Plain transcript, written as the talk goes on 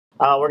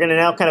We're going to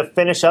now kind of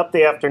finish up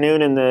the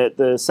afternoon and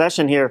the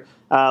session here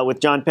with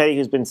John Petty,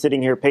 who's been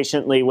sitting here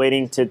patiently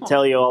waiting to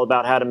tell you all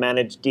about how to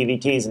manage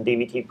DVTs and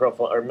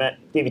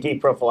DVT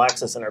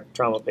prophylaxis in our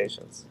trauma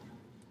patients.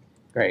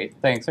 Great.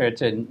 Thanks,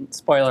 Rich. And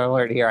spoiler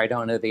alert here, I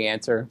don't know the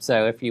answer.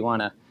 So if you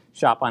want to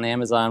shop on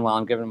Amazon while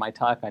I'm giving my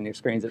talk on your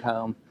screens at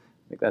home,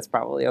 I think that's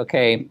probably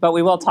okay. But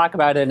we will talk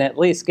about it and at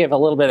least give a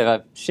little bit of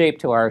a shape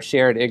to our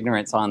shared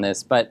ignorance on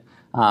this. But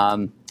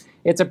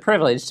it's a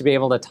privilege to be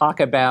able to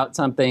talk about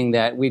something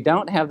that we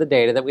don't have the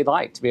data that we'd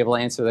like to be able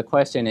to answer the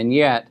question, and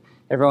yet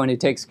everyone who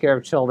takes care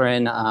of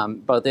children,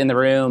 both in the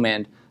room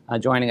and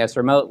joining us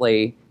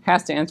remotely,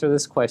 has to answer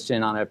this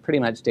question on a pretty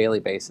much daily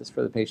basis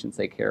for the patients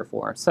they care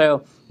for.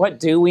 So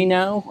what do we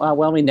know?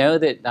 Well, we know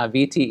that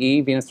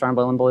VTE, venous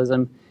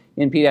thromboembolism,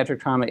 in pediatric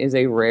trauma is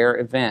a rare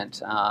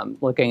event.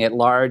 Looking at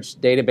large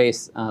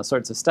database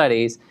sorts of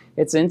studies,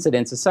 its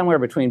incidence is somewhere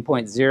between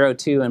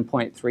 0.02 and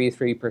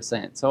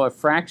 0.33%, so a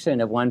fraction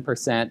of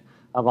 1%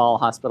 of all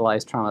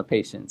hospitalized trauma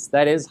patients.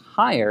 That is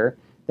higher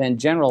than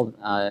general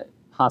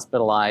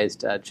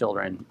hospitalized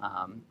children.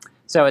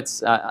 So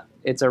it's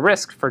a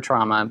risk for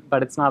trauma,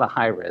 but it's not a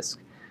high risk.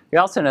 We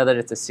also know that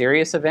it's a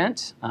serious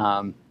event,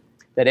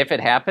 that if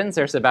it happens,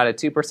 there's about a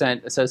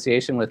 2%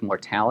 association with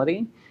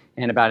mortality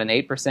and about an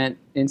 8%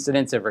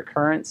 incidence of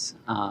recurrence.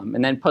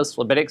 And then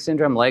post-phlebitic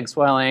syndrome, leg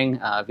swelling,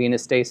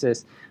 venous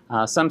stasis,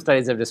 some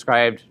studies have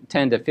described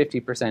 10 to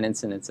 50%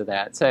 incidence of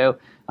that. So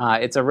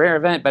it's a rare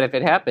event, but if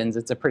it happens,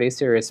 it's a pretty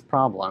serious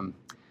problem.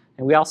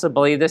 And we also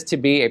believe this to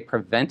be a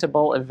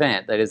preventable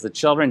event. That is, the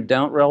children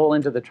don't roll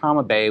into the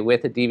trauma bay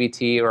with a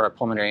DVT or a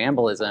pulmonary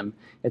embolism.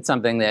 It's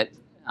something that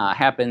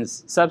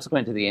happens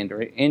subsequent to the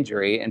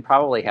injury and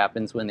probably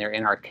happens when they're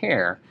in our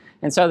care.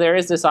 And so there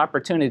is this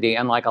opportunity,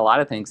 unlike a lot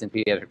of things in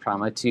pediatric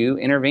trauma, to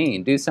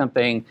intervene, do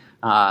something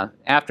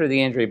after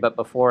the injury but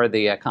before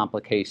the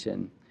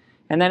complication.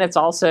 And then it's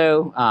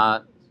also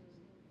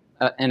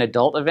an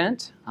adult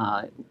event.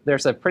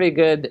 There's a pretty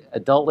good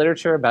adult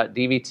literature about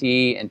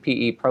DVT and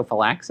PE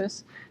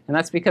prophylaxis, and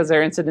that's because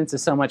their incidence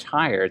is so much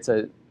higher. It's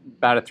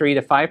about a 3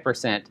 to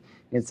 5%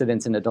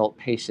 incidence in adult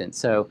patients.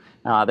 So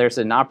there's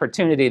an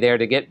opportunity there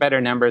to get better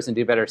numbers and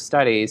do better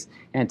studies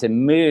and to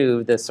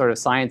move the sort of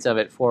science of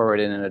it forward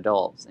in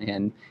adults.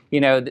 And you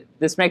know,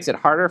 this makes it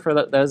harder for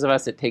those of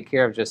us that take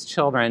care of just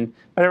children,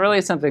 but it really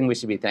is something we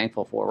should be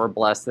thankful for. We're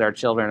blessed that our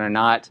children are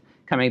not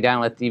coming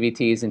down with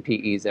DVTs and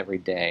PEs every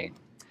day.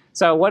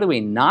 So what do we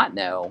not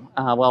know?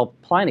 Well,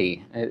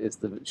 plenty is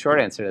the short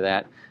answer to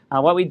that.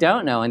 What we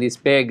don't know in these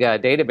big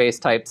database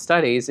type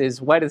studies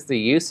is what is the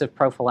use of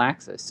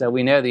prophylaxis. So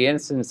we know the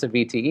incidence of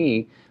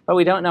VTE, but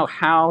we don't know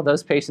how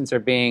those patients are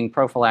being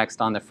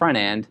prophylaxed on the front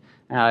end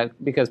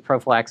because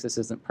prophylaxis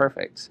isn't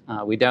perfect.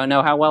 We don't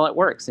know how well it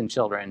works in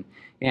children.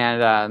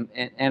 And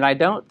I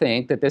don't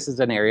think that this is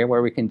an area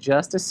where we can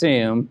just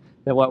assume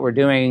that what we're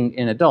doing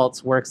in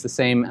adults works the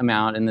same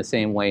amount in the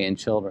same way in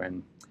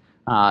children.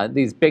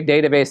 These big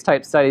database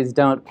type studies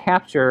don't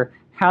capture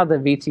how the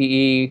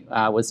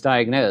VTE was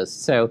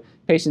diagnosed. So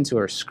patients who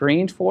are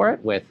screened for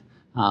it with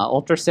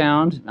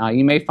ultrasound,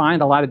 you may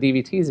find a lot of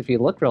DVTs if you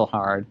look real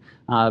hard,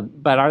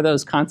 but are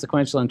those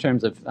consequential in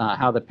terms of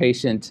how the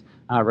patient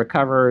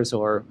recovers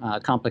or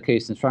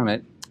complications from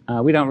it?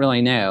 We don't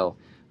really know.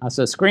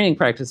 So screening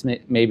practice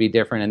may be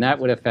different, and that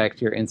would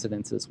affect your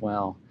incidence as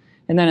well.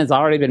 And then, as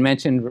already been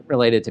mentioned,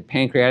 related to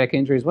pancreatic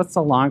injuries, what's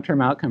the long-term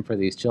outcome for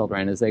these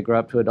children as they grow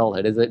up to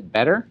adulthood? Is it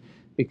better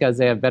because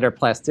they have better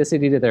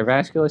plasticity to their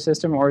vascular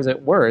system, or is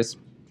it worse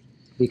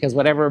because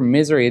whatever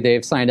misery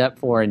they've signed up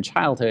for in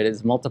childhood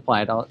is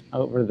multiplied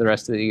over the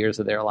rest of the years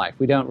of their life?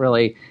 We don't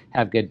really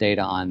have good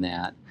data on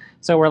that.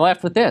 So we're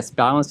left with this,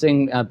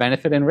 balancing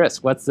benefit and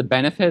risk. What's the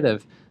benefit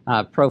of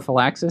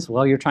prophylaxis?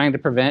 Well, you're trying to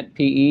prevent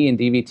PE and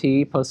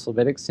DVT,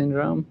 post-phlebitic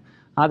syndrome.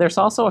 There's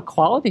also a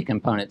quality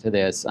component to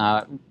this.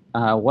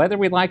 Whether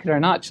we like it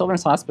or not,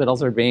 children's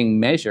hospitals are being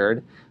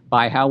measured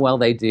by how well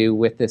they do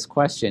with this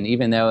question,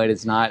 even though it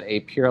is not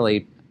a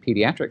purely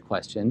pediatric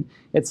question.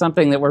 It's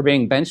something that we're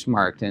being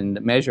benchmarked and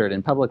measured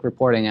in public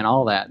reporting and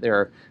all that. There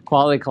are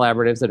quality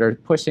collaboratives that are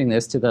pushing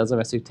this to those of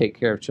us who take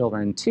care of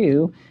children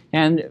too,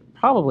 and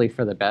probably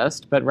for the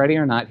best, but ready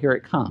or not, here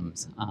it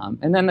comes.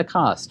 And then the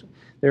cost.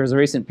 There was a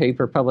recent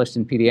paper published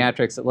in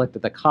Pediatrics that looked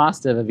at the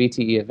cost of a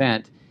VTE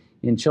event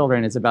in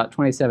children is about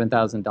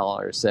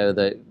 $27,000, so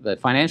the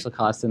financial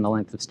cost and the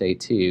length of stay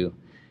too.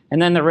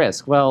 And then the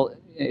risk. Well,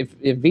 if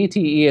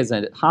VTE is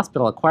a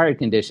hospital-acquired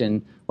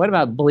condition, what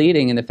about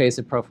bleeding in the face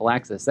of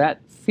prophylaxis? That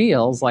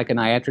feels like an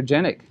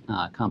iatrogenic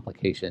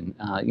complication.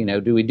 You know,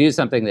 do we do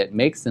something that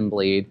makes them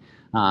bleed,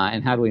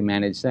 and how do we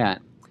manage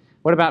that?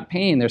 What about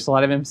pain? There's a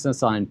lot of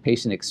emphasis on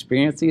patient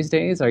experience these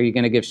days. Are you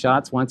going to give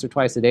shots once or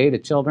twice a day to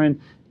children,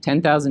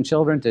 10,000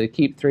 children, to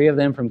keep 3 of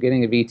them from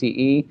getting a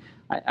VTE?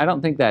 I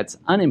don't think that's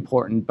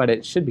unimportant, but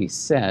it should be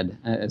said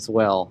as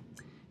well.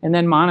 And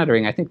then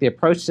monitoring. I think the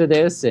approach to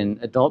this in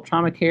adult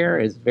trauma care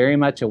is very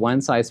much a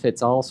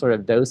one-size-fits-all sort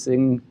of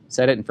dosing,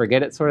 set it and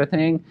forget it sort of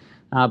thing.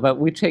 but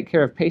we take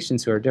care of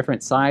patients who are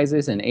different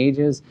sizes and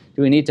ages.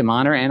 Do we need to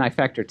monitor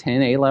anti-factor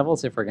 10A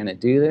levels if we're going to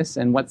do this?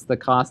 And what's the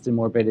cost and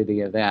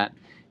morbidity of that?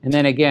 And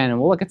then again, and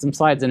we'll look at some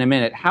slides in a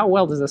minute, how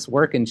well does this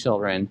work in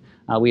children?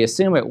 We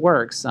assume it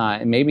works,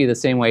 and maybe the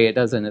same way it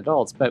does in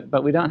adults,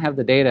 but we don't have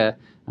the data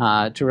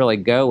to really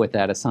go with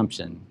that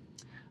assumption.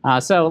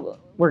 So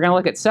we're going to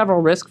look at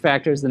several risk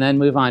factors and then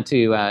move on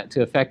to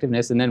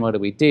effectiveness, and then what do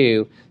we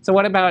do? So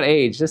what about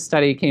age? This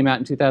study came out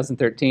in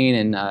 2013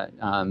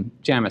 in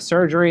JAMA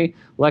Surgery,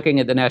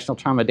 looking at the National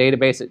Trauma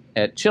Database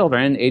at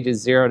children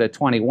ages 0 to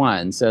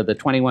 21. So the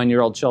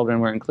 21-year-old children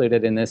were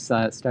included in this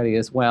study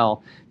as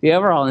well. The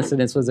overall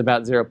incidence was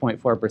about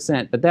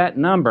 0.4%, but that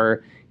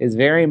number is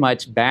very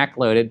much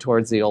backloaded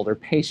towards the older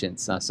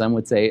patients. Some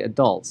would say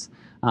adults.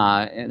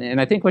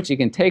 And I think what you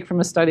can take from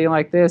a study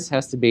like this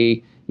has to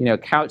be,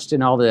 couched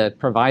in all the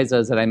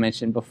provisos that I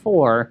mentioned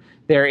before.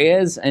 There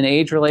is an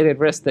age-related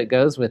risk that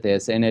goes with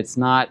this, and it's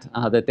not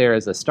that there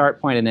is a start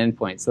point and end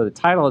point. So the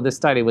title of this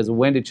study was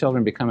When Do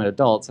Children Become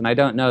Adults? And I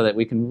don't know that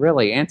we can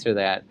really answer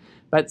that.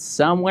 But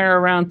somewhere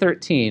around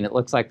 13, it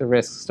looks like the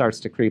risk starts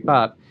to creep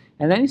up.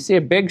 And then you see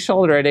a big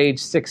shoulder at age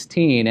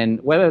 16,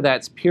 and whether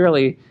that's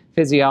purely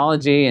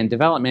physiology and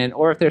development,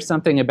 or if there's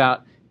something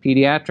about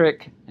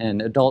pediatric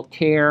and adult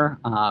care,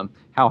 how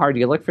hard do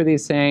you look for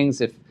these things?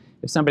 If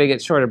somebody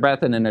gets short of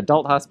breath in an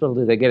adult hospital,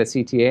 do they get a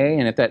CTA?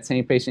 And if that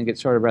same patient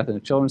gets short of breath in a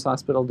children's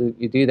hospital, do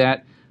you do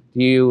that?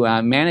 Do you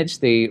manage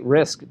the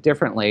risk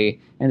differently?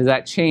 And does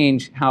that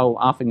change how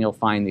often you'll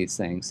find these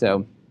things?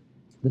 So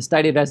the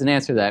study doesn't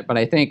answer that, but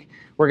I think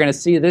we're going to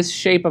see this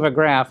shape of a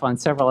graph on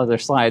several other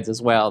slides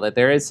as well, that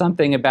there is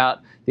something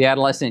about the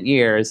adolescent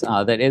years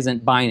that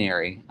isn't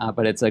binary,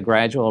 but it's a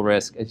gradual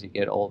risk as you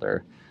get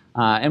older.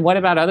 And what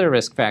about other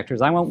risk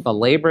factors? I won't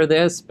belabor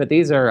this, but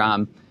these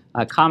are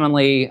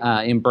commonly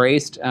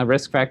embraced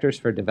risk factors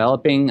for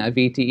developing a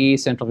VTE,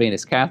 central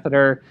venous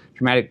catheter,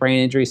 traumatic brain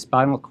injury,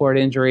 spinal cord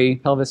injury,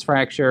 pelvis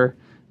fracture,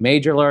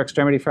 major lower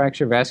extremity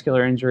fracture,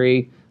 vascular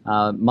injury,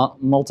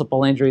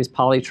 multiple injuries,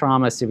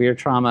 polytrauma, severe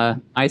trauma,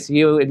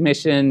 ICU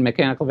admission,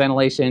 mechanical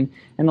ventilation,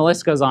 and the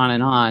list goes on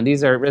and on.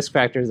 These are risk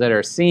factors that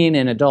are seen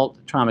in adult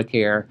trauma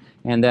care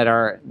and that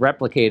are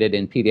replicated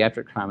in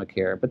pediatric trauma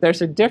care. But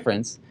there's a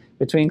difference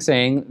between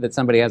saying that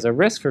somebody has a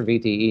risk for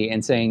VTE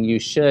and saying you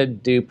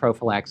should do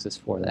prophylaxis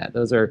for that.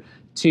 Those are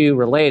two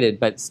related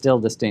but still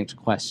distinct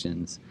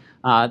questions.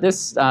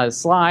 This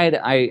slide,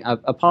 I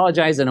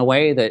apologize in a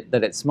way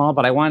that it's small,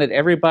 but I wanted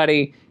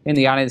everybody in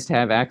the audience to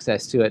have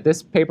access to it.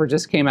 This paper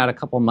just came out a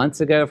couple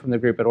months ago from the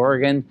group at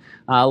Oregon,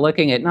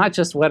 looking at not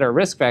just what are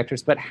risk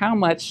factors, but how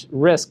much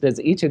risk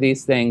does each of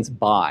these things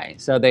buy.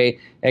 So they,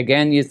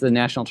 again, used the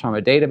National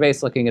Trauma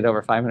Database, looking at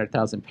over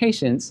 500,000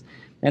 patients,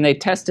 and they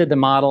tested the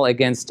model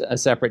against a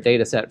separate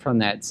data set from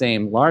that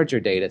same larger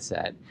data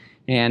set.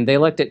 And they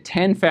looked at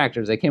 10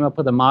 factors. They came up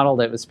with a model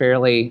that was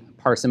fairly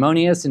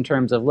parsimonious in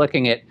terms of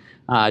looking at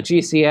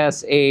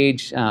GCS,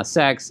 age,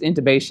 sex,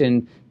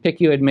 intubation,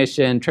 PICU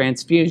admission,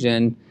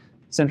 transfusion,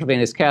 central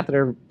venous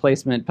catheter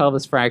placement,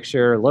 pelvis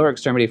fracture, lower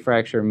extremity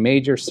fracture,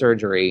 major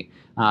surgery.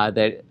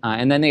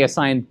 And then they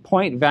assigned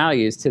point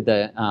values to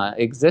the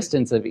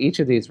existence of each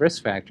of these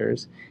risk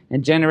factors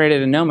and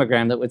generated a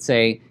nomogram that would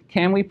say,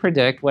 can we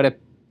predict what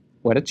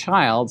a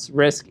child's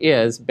risk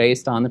is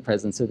based on the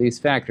presence of these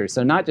factors?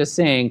 So not just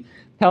saying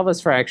pelvis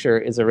fracture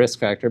is a risk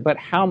factor, but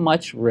how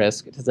much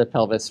risk does a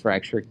pelvis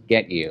fracture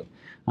get you?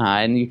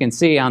 And you can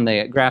see on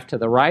the graph to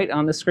the right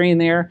on the screen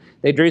there,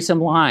 they drew some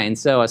lines.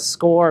 So a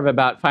score of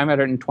about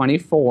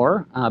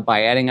 524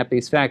 by adding up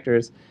these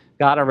factors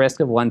got a risk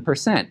of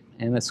 1%.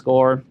 And a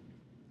score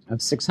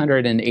of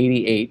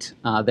 688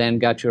 then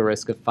got you a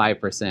risk of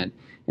 5%.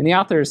 And the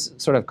authors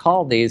sort of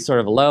called these sort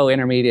of low,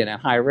 intermediate, and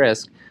high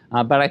risk.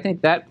 But I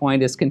think that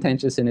point is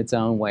contentious in its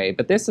own way.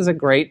 But this is a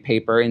great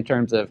paper in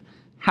terms of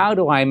how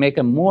do I make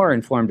a more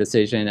informed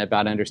decision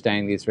about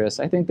understanding these risks.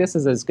 I think this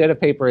is as good a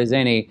paper as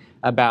any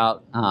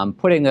about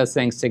putting those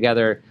things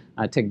together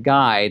to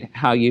guide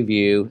how you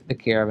view the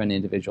care of an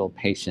individual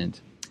patient.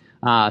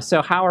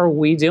 So how are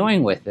we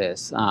doing with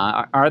this?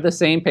 Are the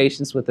same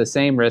patients with the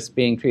same risk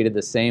being treated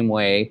the same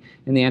way?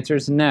 And the answer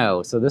is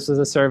no. So this was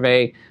a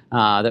survey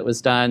that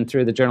was done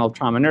through the Journal of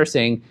Trauma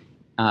Nursing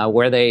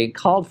where they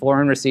called for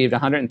and received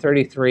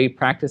 133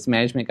 practice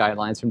management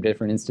guidelines from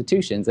different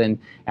institutions and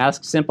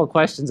asked simple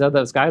questions of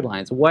those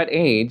guidelines. What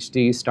age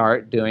do you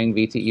start doing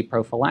VTE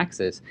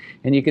prophylaxis?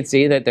 And you could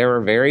see that there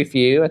were very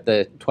few at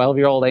the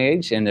 12-year-old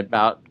age and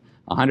about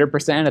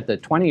 100% at the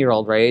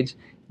 20-year-old age.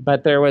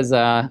 But there was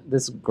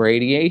this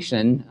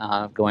gradation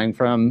going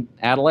from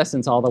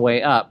adolescence all the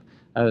way up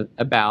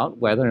about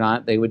whether or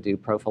not they would do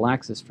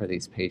prophylaxis for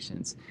these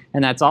patients.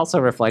 And that's also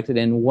reflected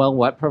in, well,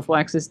 what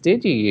prophylaxis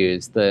did you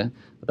use?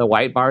 The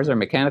white bars are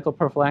mechanical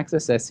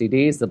prophylaxis,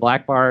 SCDs. The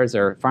black bars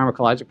are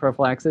pharmacologic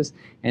prophylaxis.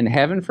 And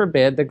heaven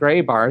forbid, the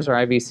gray bars are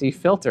IVC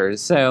filters.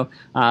 So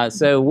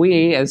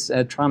we, as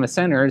trauma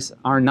centers,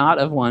 are not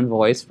of one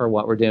voice for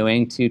what we're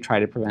doing to try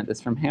to prevent this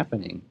from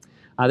happening.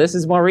 This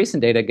is more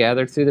recent data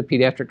gathered through the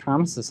Pediatric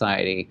Trauma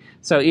Society.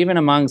 So even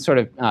among sort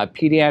of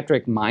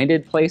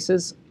pediatric-minded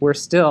places, we're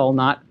still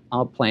not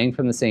all playing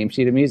from the same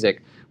sheet of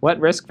music. What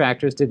risk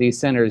factors did these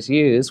centers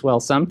use? Well,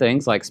 some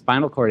things like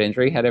spinal cord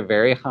injury had a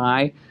very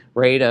high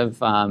rate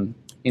of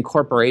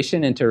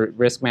incorporation into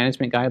risk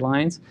management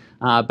guidelines,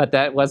 but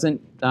that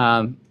wasn't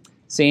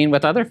seen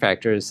with other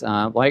factors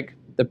like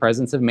the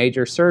presence of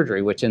major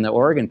surgery, which in the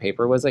Oregon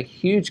paper was a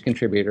huge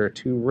contributor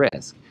to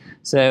risk.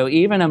 So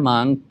even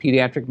among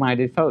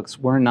pediatric-minded folks,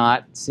 we're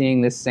not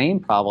seeing this same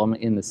problem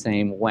in the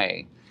same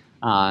way.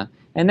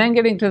 And then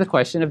getting to the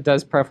question of,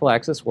 does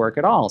prophylaxis work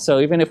at all? So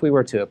even if we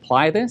were to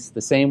apply this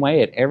the same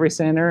way at every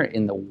center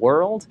in the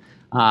world,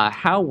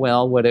 how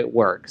well would it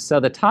work? So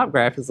the top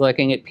graph is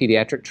looking at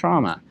pediatric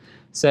trauma.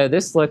 So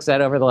this looks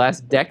at, over the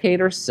last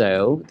decade or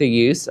so, the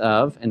use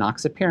of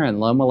enoxaparin,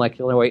 low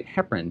molecular weight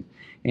heparin.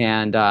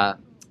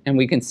 And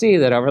we can see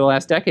that over the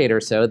last decade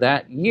or so,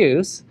 that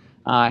use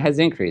has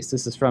increased.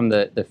 This is from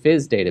the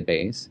PHYS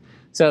database.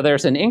 So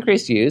there's an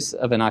increased use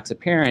of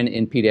enoxaparin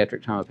in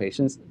pediatric trauma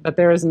patients, but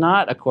there is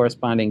not a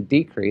corresponding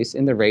decrease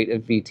in the rate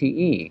of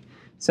VTE.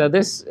 So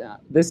this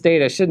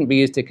data shouldn't be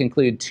used to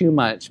conclude too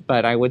much,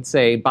 but I would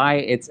say by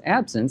its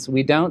absence,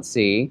 we don't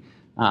see,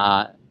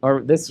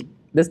 or this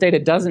data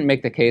doesn't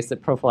make the case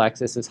that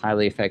prophylaxis is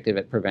highly effective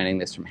at preventing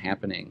this from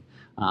happening.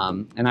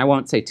 And I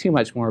won't say too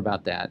much more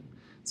about that.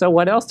 So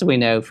what else do we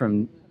know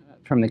from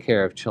the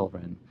care of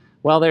children?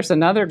 Well, there's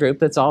another group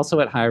that's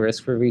also at high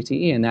risk for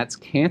VTE, and that's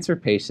cancer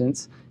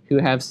patients who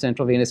have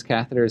central venous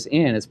catheters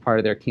in as part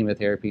of their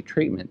chemotherapy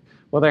treatment.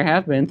 Well, there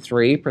have been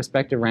 3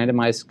 prospective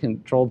randomized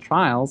controlled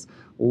trials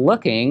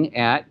looking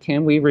at,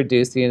 can we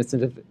reduce the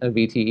incidence of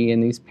VTE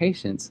in these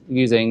patients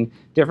using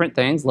different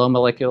things, low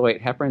molecular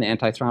weight heparin,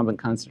 antithrombin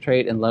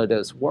concentrate, and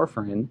low-dose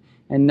warfarin.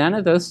 And none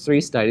of those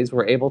 3 studies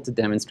were able to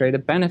demonstrate a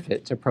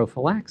benefit to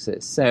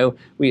prophylaxis. So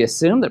we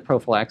assume that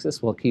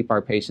prophylaxis will keep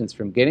our patients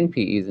from getting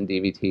PEs and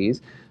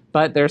DVTs,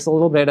 but there's a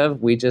little bit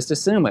of, we just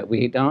assume it.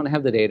 We don't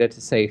have the data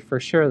to say for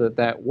sure that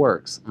that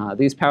works.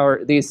 These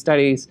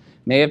studies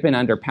may have been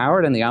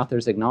underpowered, and the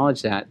authors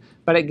acknowledge that,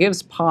 but it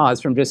gives pause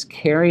from just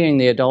carrying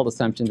the adult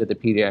assumption to the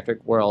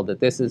pediatric world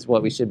that this is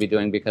what we should be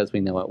doing because we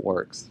know it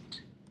works.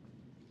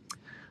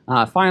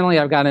 Finally,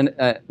 I've got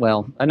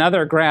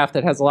another graph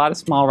that has a lot of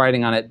small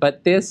writing on it,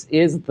 but this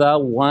is the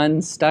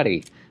one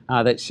study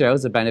that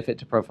shows a benefit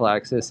to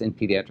prophylaxis in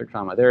pediatric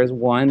trauma. There is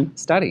one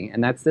study,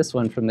 and that's this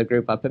one from the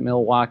group up at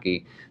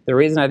Milwaukee. The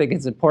reason I think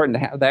it's important to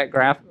have that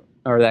graph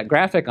or that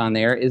graphic on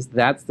there is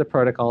that's the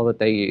protocol that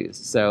they use.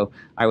 So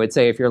I would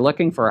say if you're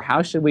looking for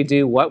how should we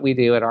do what we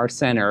do at our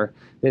center,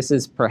 this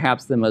is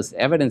perhaps the most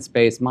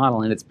evidence-based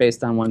model, and it's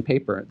based on one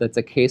paper. That's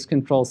a case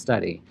control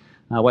study.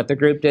 What the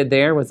group did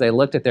there was they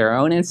looked at their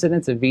own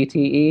incidence of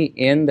VTE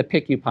in the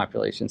PICU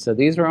population. So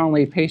these were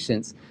only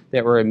patients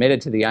that were admitted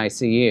to the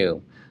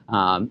ICU.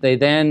 They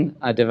then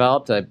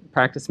developed a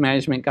practice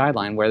management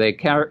guideline where they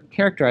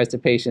characterized a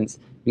patient's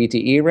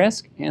VTE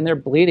risk and their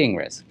bleeding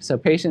risk. So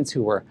patients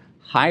who were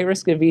high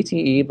risk of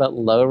VTE but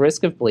low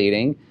risk of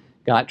bleeding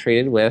got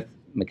treated with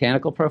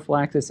mechanical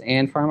prophylaxis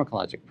and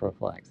pharmacologic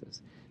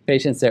prophylaxis.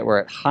 Patients that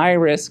were at high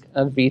risk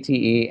of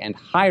VTE and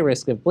high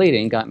risk of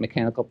bleeding got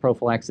mechanical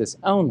prophylaxis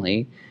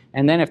only,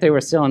 and then if they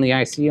were still in the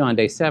ICU on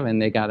day 7,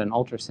 they got an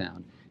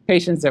ultrasound.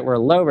 Patients that were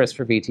low risk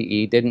for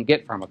VTE didn't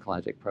get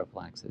pharmacologic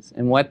prophylaxis.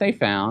 And what they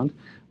found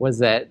was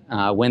that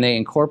when they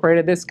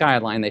incorporated this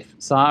guideline, they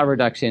saw a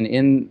reduction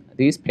in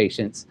these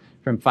patients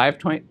from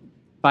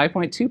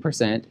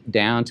 5.2%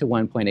 down to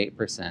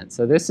 1.8%.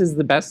 So this is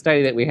the best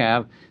study that we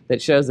have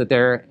that shows that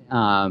there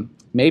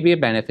may be a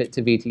benefit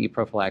to VTE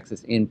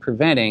prophylaxis in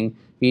preventing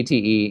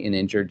VTE in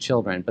injured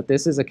children. But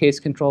this is a case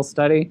control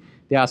study.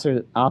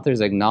 The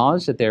authors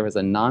acknowledged that there was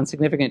a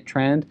non-significant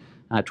trend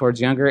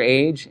towards younger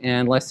age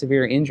and less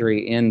severe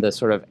injury in the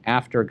sort of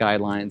after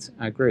guidelines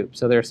group.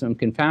 So there are some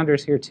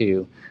confounders here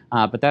too,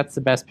 but that's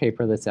the best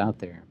paper that's out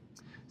there.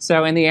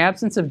 So in the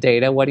absence of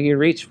data, what do you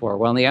reach for?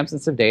 Well, in the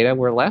absence of data,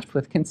 we're left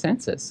with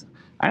consensus.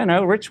 I don't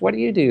know, Rich, what do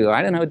you do?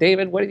 I don't know,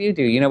 David, what do you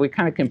do? You know, we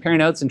kind of compare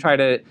notes and try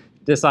to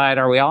decide,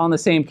 are we all in the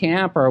same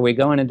camp or are we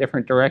going in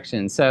different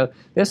directions? So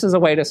this is a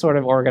way to sort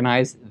of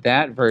organize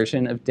that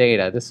version of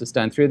data. This was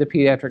done through the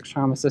Pediatric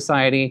Trauma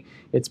Society.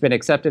 It's been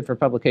accepted for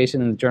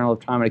publication in the Journal of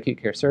Trauma and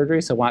Acute Care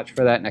Surgery, so watch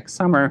for that next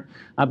summer.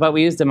 But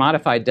we used a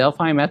modified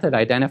Delphi method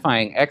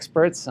identifying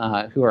experts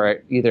who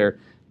are either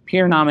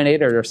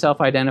peer-nominated or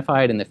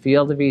self-identified in the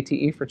field of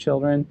VTE for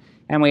children.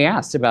 And we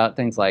asked about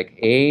things like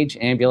age,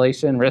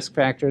 ambulation, risk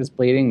factors,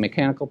 bleeding,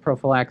 mechanical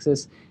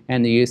prophylaxis,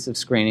 and the use of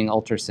screening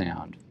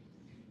ultrasound.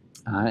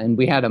 And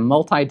we had a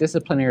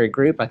multidisciplinary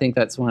group. I think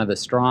that's one of the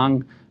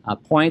strong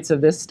points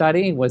of this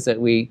study was that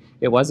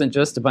it wasn't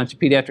just a bunch of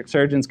pediatric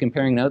surgeons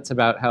comparing notes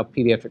about how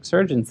pediatric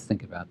surgeons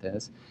think about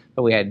this,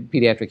 but we had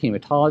pediatric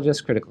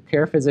hematologists, critical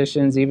care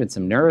physicians, even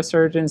some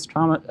neurosurgeons,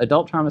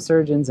 adult trauma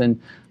surgeons,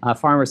 and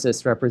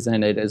pharmacists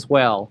represented as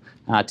well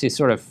to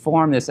sort of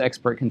form this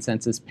expert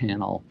consensus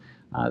panel.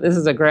 This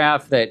is a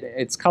graph that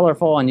it's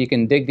colorful and you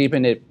can dig deep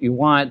in it if you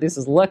want. This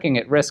is looking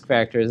at risk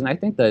factors, and I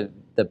think the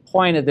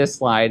point of this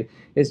slide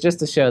is just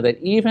to show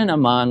that even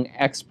among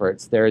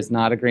experts, there is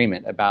not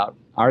agreement about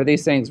are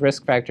these things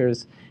risk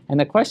factors? And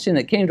the question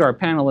that came to our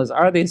panel was,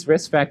 are these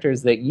risk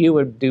factors that you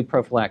would do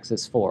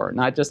prophylaxis for?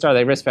 Not just are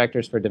they risk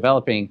factors for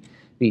developing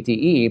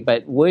VTE,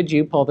 but would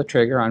you pull the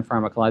trigger on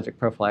pharmacologic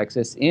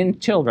prophylaxis in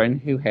children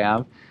who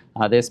have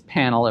this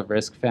panel of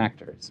risk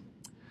factors?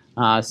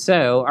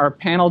 So our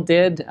panel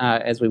did,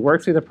 as we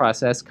worked through the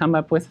process, come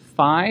up with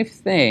 5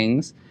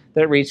 things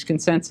that reached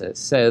consensus.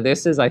 So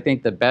this is, I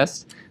think, the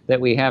best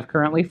that we have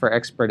currently for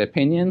expert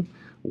opinion.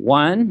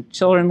 1,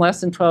 children less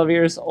than 12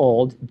 years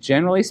old,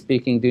 generally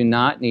speaking, do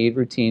not need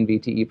routine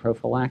VTE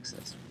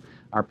prophylaxis.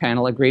 Our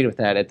panel agreed with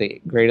that at the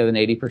greater than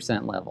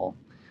 80% level.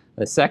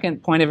 The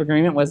second point of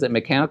agreement was that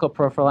mechanical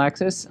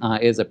prophylaxis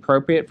is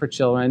appropriate for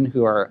children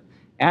who are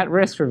at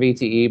risk for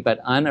VTE, but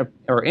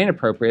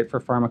inappropriate for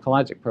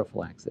pharmacologic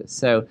prophylaxis.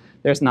 So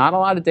there's not a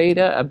lot of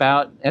data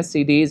about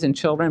SCDs in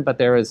children, but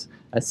there is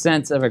a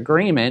sense of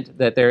agreement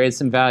that there is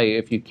some value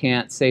if you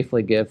can't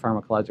safely give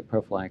pharmacologic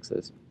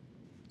prophylaxis.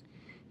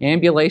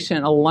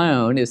 Ambulation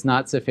alone is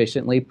not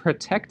sufficiently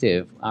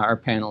protective, our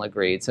panel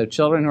agreed. So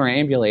children who are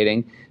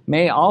ambulating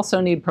may also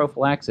need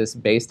prophylaxis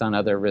based on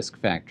other risk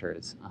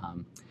factors.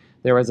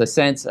 There was a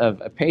sense of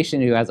a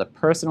patient who has a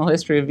personal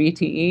history of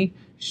VTE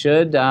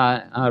should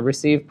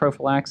receive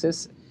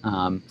prophylaxis,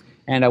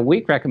 and a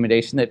weak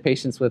recommendation that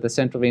patients with a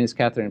central venous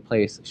catheter in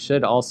place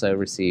should also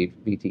receive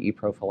VTE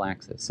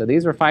prophylaxis. So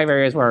these were 5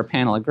 areas where our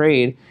panel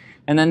agreed,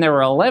 and then there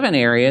were 11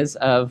 areas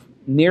of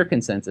near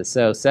consensus,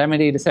 so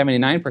 70 to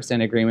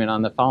 79% agreement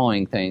on the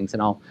following things,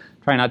 and I'll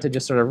try not to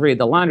just sort of read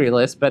the laundry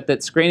list, but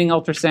that screening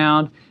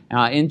ultrasound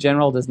in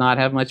general does not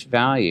have much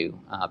value.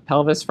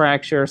 Pelvis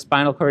fracture,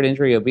 spinal cord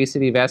injury,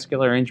 obesity,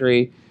 vascular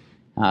injury,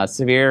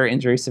 severe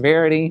injury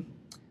severity,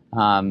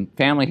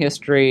 family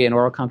history, and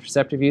oral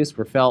contraceptive use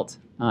were felt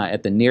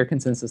at the near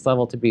consensus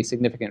level to be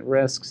significant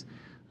risks.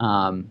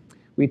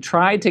 We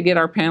tried to get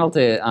our panel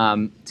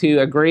to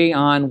agree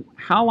on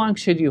how long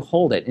should you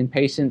hold it in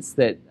patients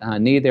that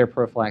need their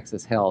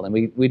prophylaxis held. And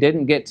we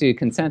didn't get to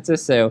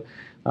consensus, so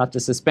I'll have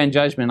to suspend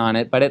judgment on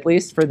it. But at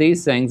least for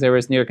these things, there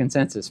was near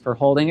consensus for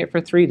holding it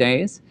for 3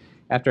 days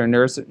after a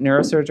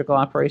neurosurgical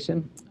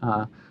operation,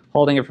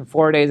 holding it for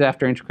 4 days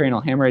after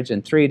intracranial hemorrhage,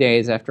 and 3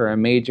 days after a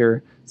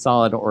major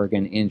solid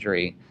organ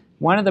injury.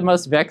 One of the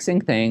most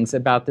vexing things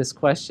about this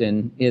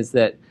question is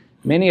that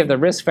many of the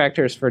risk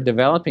factors for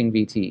developing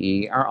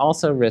VTE are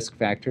also risk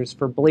factors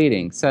for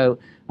bleeding. So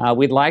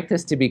we'd like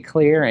this to be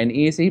clear and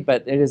easy,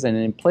 but it is an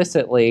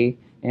implicitly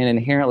and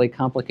inherently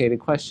complicated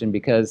question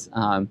because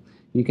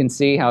you can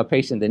see how a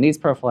patient that needs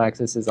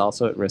prophylaxis is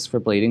also at risk for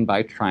bleeding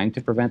by trying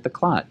to prevent the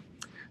clot.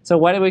 So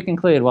what did we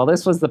conclude? Well,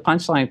 this was the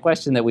punchline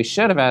question that we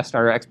should have asked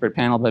our expert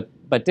panel,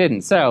 but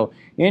didn't. So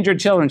injured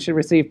children should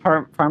receive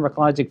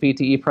pharmacologic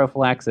VTE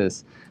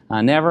prophylaxis.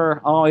 Never,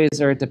 always,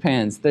 or it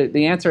depends.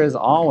 The answer is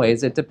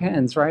always, it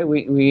depends, right?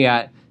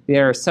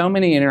 There are so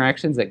many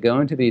interactions that go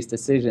into these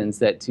decisions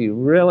that to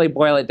really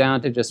boil it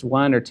down to just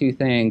 1 or 2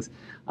 things,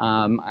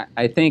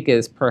 I think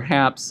is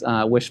perhaps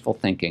wishful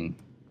thinking.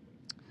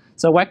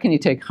 So what can you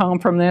take home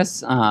from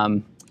this?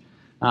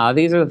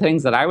 These are the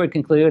things that I would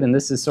conclude, and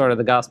this is sort of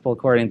the gospel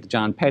according to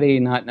John Petty,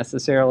 not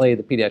necessarily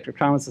the Pediatric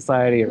Trauma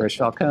Society or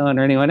Rochelle Cohen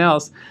or anyone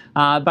else.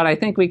 But I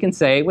think we can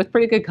say with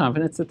pretty good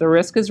confidence that the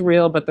risk is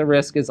real, but the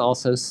risk is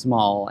also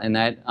small, and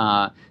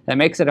that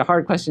makes it a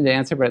hard question to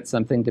answer, but it's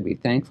something to be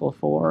thankful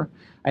for.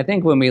 I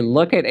think when we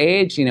look at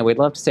age, we'd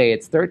love to say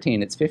it's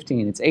 13, it's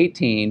 15, it's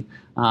 18,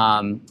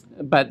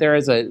 but there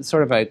is a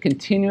sort of a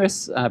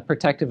continuous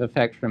protective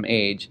effect from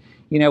age.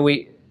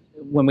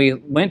 When we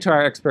went to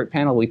our expert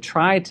panel, we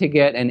tried to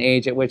get an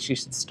age at which you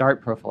should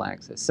start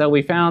prophylaxis. So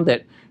we found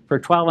that for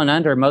 12 and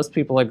under, most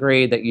people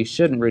agreed that you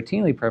shouldn't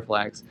routinely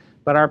prophylax.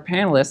 But our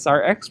panelists,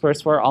 our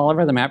experts, were all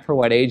over the map for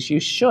what age you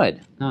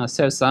should.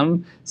 So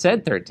some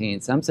said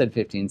 13, some said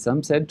 15,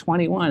 some said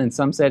 21, and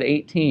some said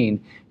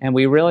 18. And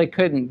we really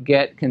couldn't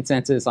get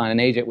consensus on an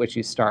age at which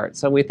you start.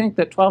 So we think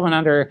that 12 and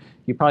under,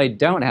 you probably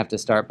don't have to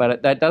start,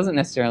 but that doesn't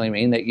necessarily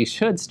mean that you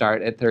should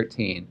start at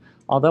 13.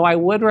 Although I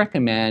would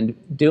recommend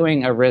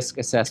doing a risk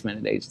assessment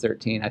at age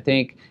 13. I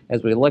think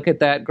as we look at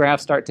that graph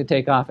start to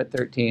take off at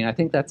 13, I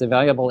think that's a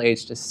valuable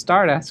age to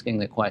start asking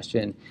the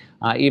question,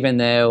 even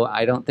though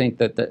I don't think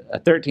that a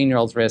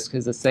 13-year-old's risk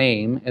is the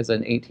same as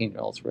an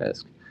 18-year-old's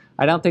risk.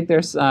 I don't think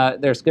there's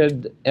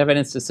good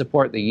evidence to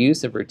support the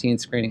use of routine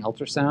screening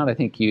ultrasound. I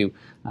think you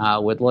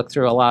would look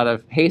through a lot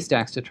of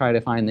haystacks to try to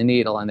find the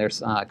needle, and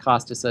there's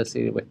cost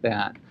associated with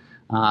that.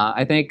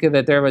 I think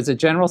that there was a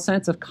general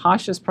sense of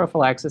cautious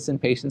prophylaxis in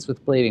patients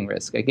with bleeding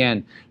risk.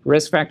 Again,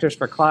 risk factors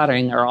for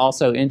clotting are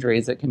also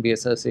injuries that can be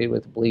associated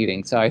with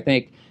bleeding. So I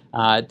think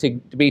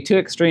to be too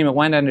extreme at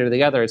one end or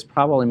the other is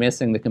probably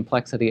missing the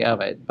complexity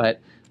of it, but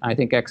I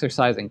think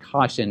exercising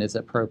caution is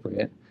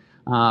appropriate.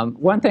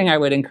 One thing I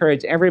would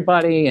encourage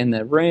everybody in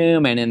the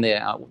room and in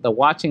the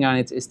watching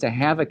audience is to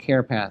have a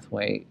care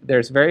pathway.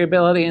 There's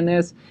variability in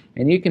this,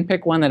 and you can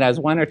pick one that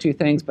has 1 or 2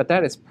 things, but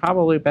that is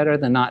probably better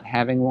than not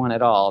having one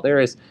at all. There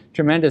is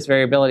tremendous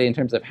variability in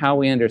terms of how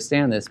we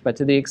understand this, but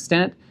to the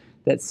extent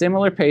that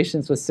similar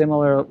patients with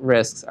similar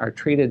risks are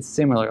treated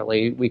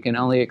similarly, we can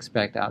only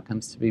expect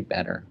outcomes to be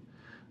better.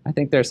 I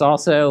think there's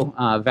also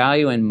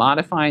value in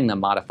modifying the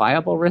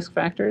modifiable risk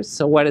factors.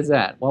 So what is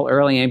that? Well,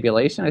 early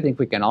ambulation. I think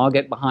we can all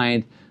get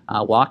behind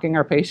walking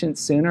our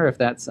patients sooner if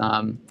that's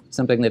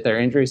something that their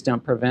injuries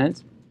don't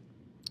prevent.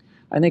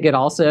 I think it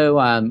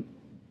also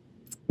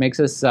makes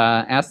us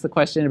ask the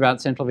question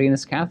about central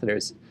venous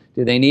catheters.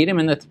 Do they need them?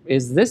 And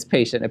is this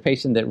patient a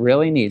patient that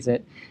really needs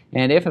it?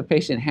 And if a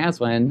patient has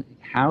one,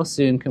 how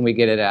soon can we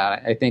get it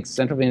out? I think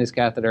central venous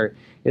catheter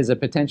is a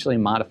potentially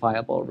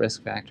modifiable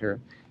risk factor.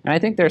 And I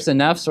think there's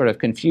enough sort of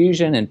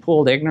confusion and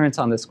pooled ignorance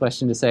on this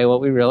question to say what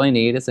we really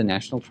need is a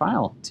national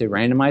trial to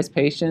randomize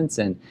patients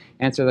and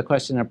answer the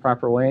question in a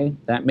proper way.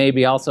 That may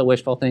be also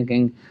wishful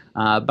thinking,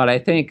 but I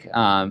think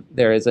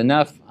there is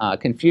enough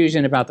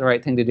confusion about the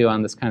right thing to do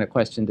on this kind of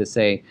question to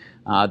say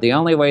the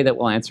only way that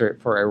we'll answer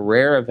it for a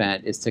rare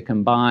event is to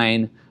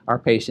combine our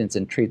patients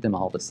and treat them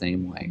all the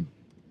same way.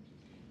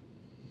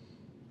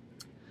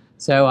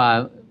 So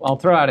I'll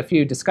throw out a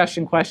few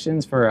discussion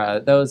questions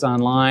for those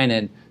online,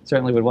 and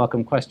certainly would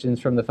welcome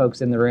questions from the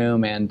folks in the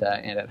room and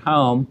at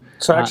home.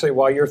 So actually,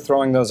 while you're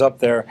throwing those up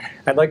there,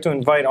 I'd like to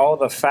invite all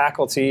the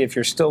faculty, if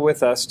you're still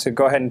with us, to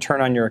go ahead and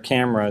turn on your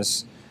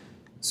cameras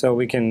so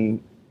we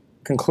can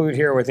conclude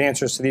here with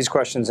answers to these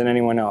questions and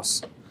anyone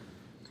else.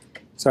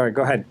 Sorry,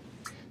 go ahead.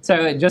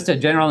 So just a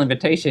general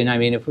invitation, I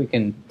mean, if we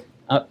can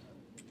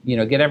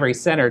get every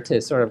center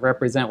to sort of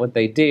represent what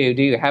they do.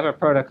 Do you have a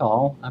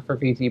protocol for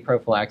DVT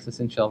prophylaxis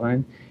in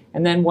children?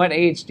 And then what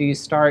age do you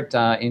start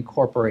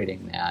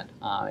incorporating that?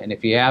 And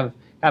if you have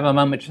a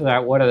moment for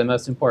that, what are the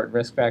most important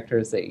risk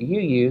factors that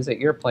you use at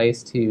your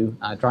place to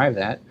drive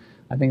that?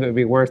 I think it would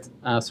be worth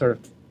sort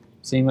of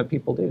seeing what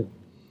people do.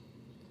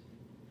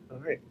 All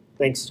right.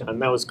 Thanks, John.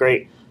 That was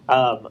great.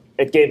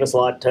 It gave us a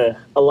lot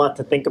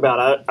to think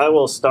about. I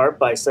will start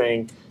by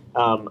saying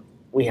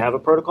we have a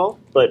protocol,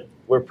 but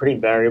we're pretty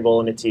variable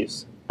in its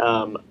use.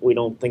 We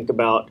don't think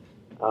about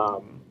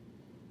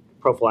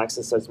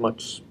prophylaxis as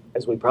much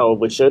as we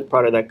probably should.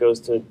 Part of that goes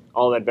to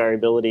all that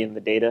variability in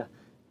the data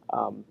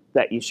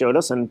that you showed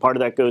us, and part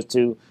of that goes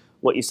to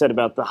what you said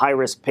about the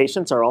high-risk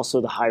patients are also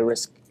the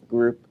high-risk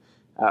group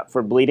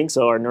for bleeding.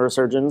 So our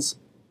neurosurgeons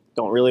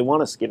don't really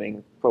want us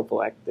giving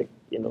prophylactic,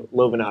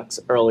 Lovenox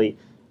early,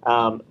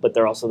 but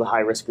they're also the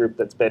high-risk group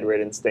that's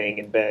bedridden, staying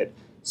in bed.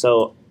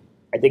 So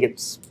I think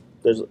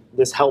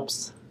this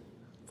helps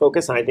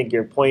focus, and I think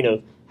your point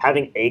of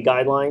having a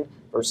guideline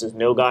versus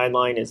no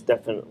guideline is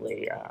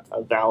definitely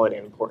a valid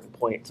and important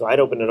point. So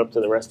I'd open it up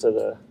to the rest of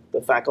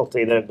the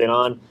faculty that have been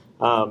on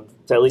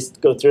to at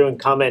least go through and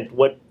comment.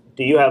 What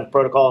do you have a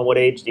protocol, and what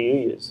age do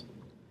you use?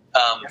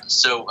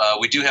 So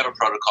we do have a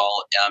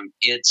protocol.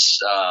 It's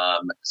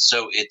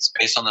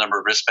based on the number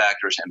of risk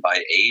factors and by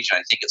age.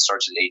 I think it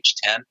starts at age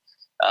 10.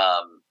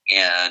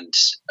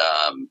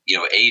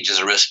 Age is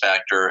a risk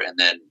factor, and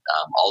then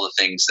all the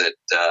things that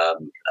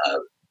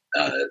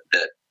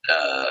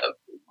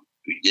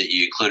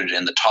you included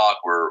in the talk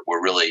were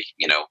really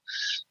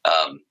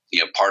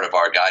part of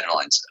our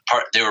guidelines.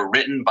 They were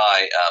written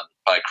by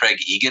Craig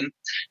Egan,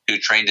 who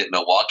trained at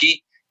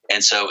Milwaukee,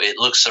 and so it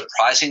looks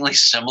surprisingly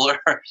similar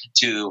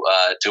to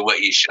what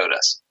you showed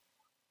us.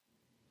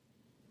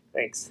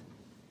 Thanks.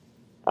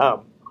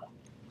 So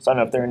I don't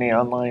know if there are any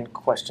online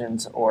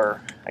questions,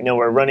 or I know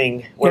we're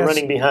running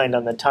behind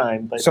on the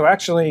time. But so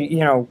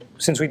actually,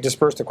 since we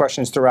dispersed the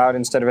questions throughout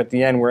instead of at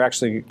the end, we're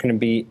actually going to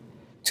be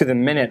to the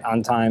minute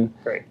on time.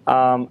 Great.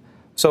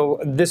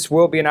 So this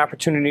will be an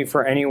opportunity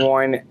for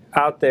anyone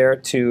out there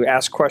to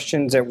ask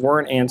questions that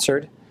weren't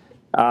answered.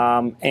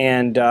 While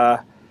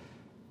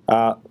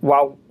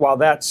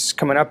that's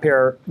coming up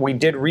here, we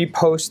did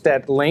repost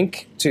that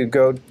link to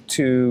go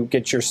to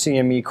get your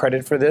CME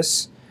credit for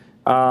this.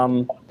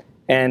 And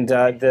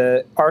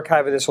the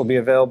archive of this will be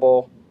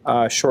available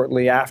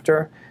shortly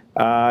after.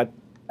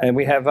 And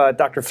we have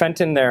Dr.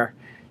 Fenton there.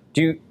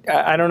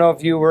 I don't know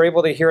if you were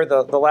able to hear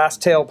the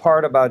last tail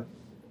part about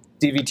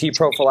DVT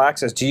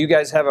prophylaxis. Do you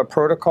guys have a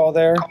protocol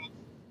there?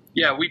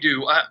 Yeah, we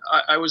do.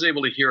 I was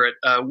able to hear it.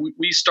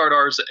 We start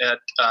ours at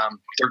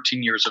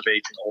 13 years of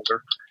age and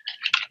older.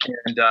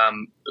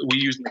 And we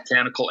use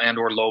mechanical and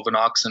or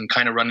Lovenox and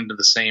kind of run into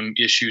the same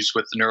issues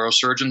with the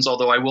neurosurgeons,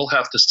 although I will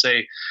have to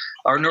say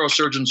our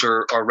neurosurgeons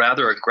are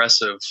rather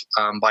aggressive.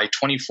 By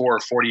 24 or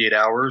 48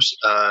 hours,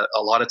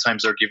 a lot of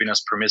times they're giving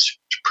us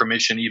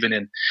permission, even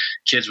in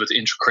kids with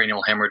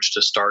intracranial hemorrhage,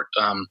 to start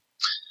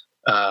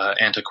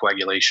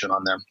anticoagulation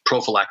on them,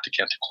 prophylactic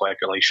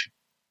anticoagulation.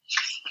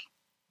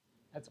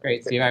 That's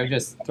great, Steve. I would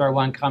just throw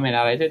one comment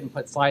out. I didn't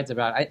put slides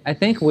about it. I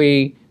think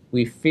we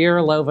fear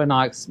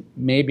Lovenox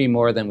maybe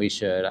more than we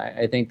should.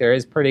 I think there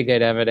is pretty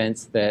good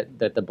evidence that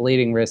the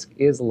bleeding risk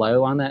is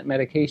low on that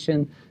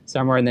medication,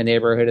 somewhere in the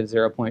neighborhood of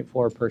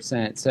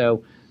 0.4%.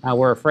 So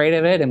we're afraid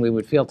of it, and we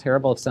would feel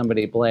terrible if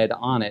somebody bled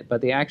on it.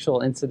 But the actual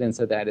incidence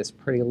of that is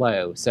pretty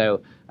low.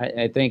 So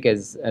I think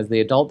as the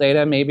adult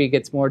data maybe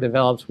gets more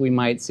developed, we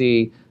might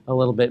see a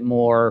little bit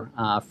more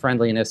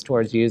friendliness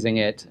towards using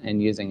it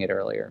and using it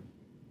earlier.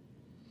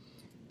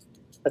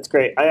 That's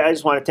great. I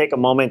just want to take a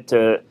moment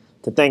to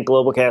thank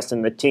Globalcast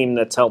and the team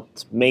that's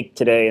helped make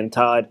today, and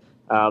Todd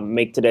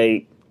make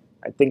today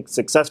I think,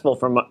 successful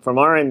from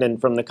our end, and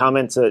from the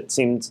comments, it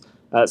seems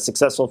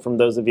successful from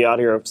those of you out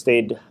here who have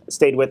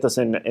stayed with us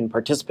and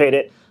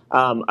participated.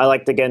 I'd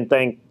like to again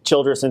thank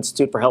Childress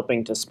Institute for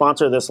helping to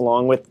sponsor this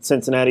along with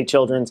Cincinnati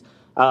Children's.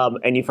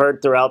 And you've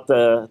heard throughout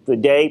the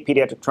day,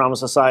 Pediatric Trauma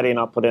Society, and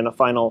I'll put in a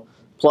final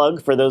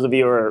plug for those of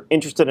you who are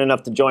interested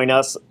enough to join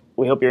us.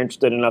 We hope you're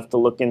interested enough to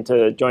look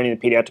into joining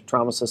the Pediatric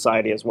Trauma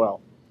Society as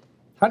well.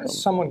 How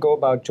does someone go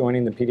about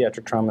joining the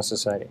Pediatric Trauma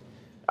Society?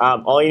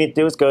 All you need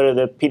to do is go to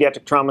the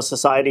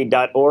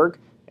pediatrictraumasociety.org,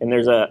 and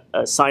there's a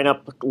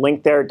sign-up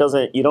link there.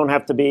 You don't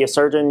have to be a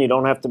surgeon. You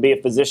don't have to be a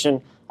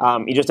physician.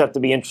 You just have to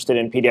be interested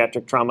in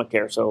pediatric trauma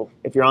care. So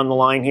if you're on the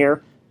line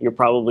here, you're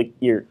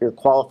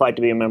qualified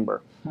to be a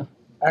member.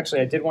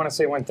 Actually, I did want to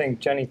say one thing.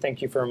 Jenny,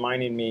 thank you for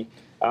reminding me.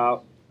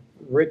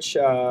 Rich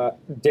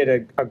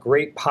did a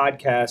great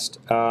podcast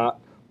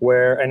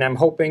and I'm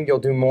hoping you'll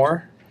do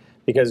more,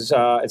 because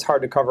it's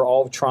hard to cover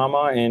all of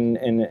trauma in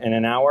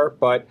an hour,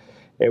 but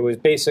it was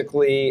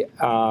basically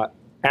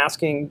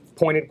asking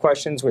pointed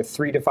questions with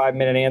 3 to 5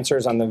 minute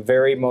answers on the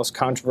very most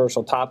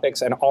controversial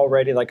topics. And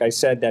already, like I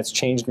said, that's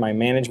changed my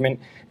management.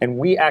 And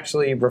we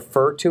actually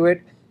refer to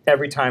it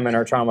every time in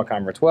our trauma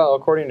conference. Well,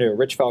 according to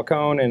Rich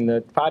Falcone and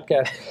the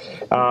podcast,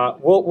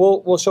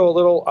 we'll show a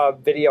little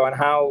video on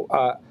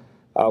how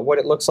what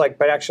it looks like,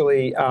 but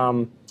actually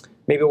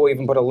maybe we'll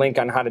even put a link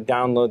on how to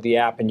download the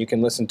app and you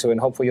can listen to it, and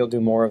hopefully you'll do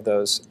more of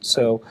those.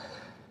 So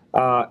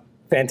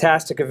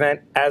fantastic event.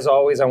 As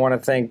always, I want to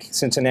thank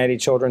Cincinnati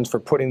Children's for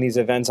putting these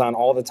events on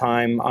all the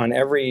time on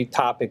every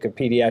topic of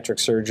pediatric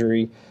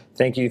surgery.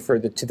 Thank you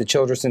to the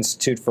Childress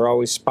Institute for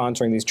always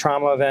sponsoring these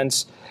trauma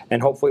events,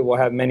 and hopefully we'll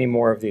have many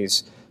more of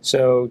these.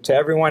 So to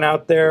everyone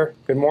out there,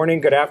 good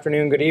morning, good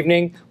afternoon, good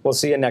evening. We'll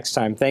see you next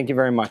time. Thank you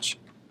very much.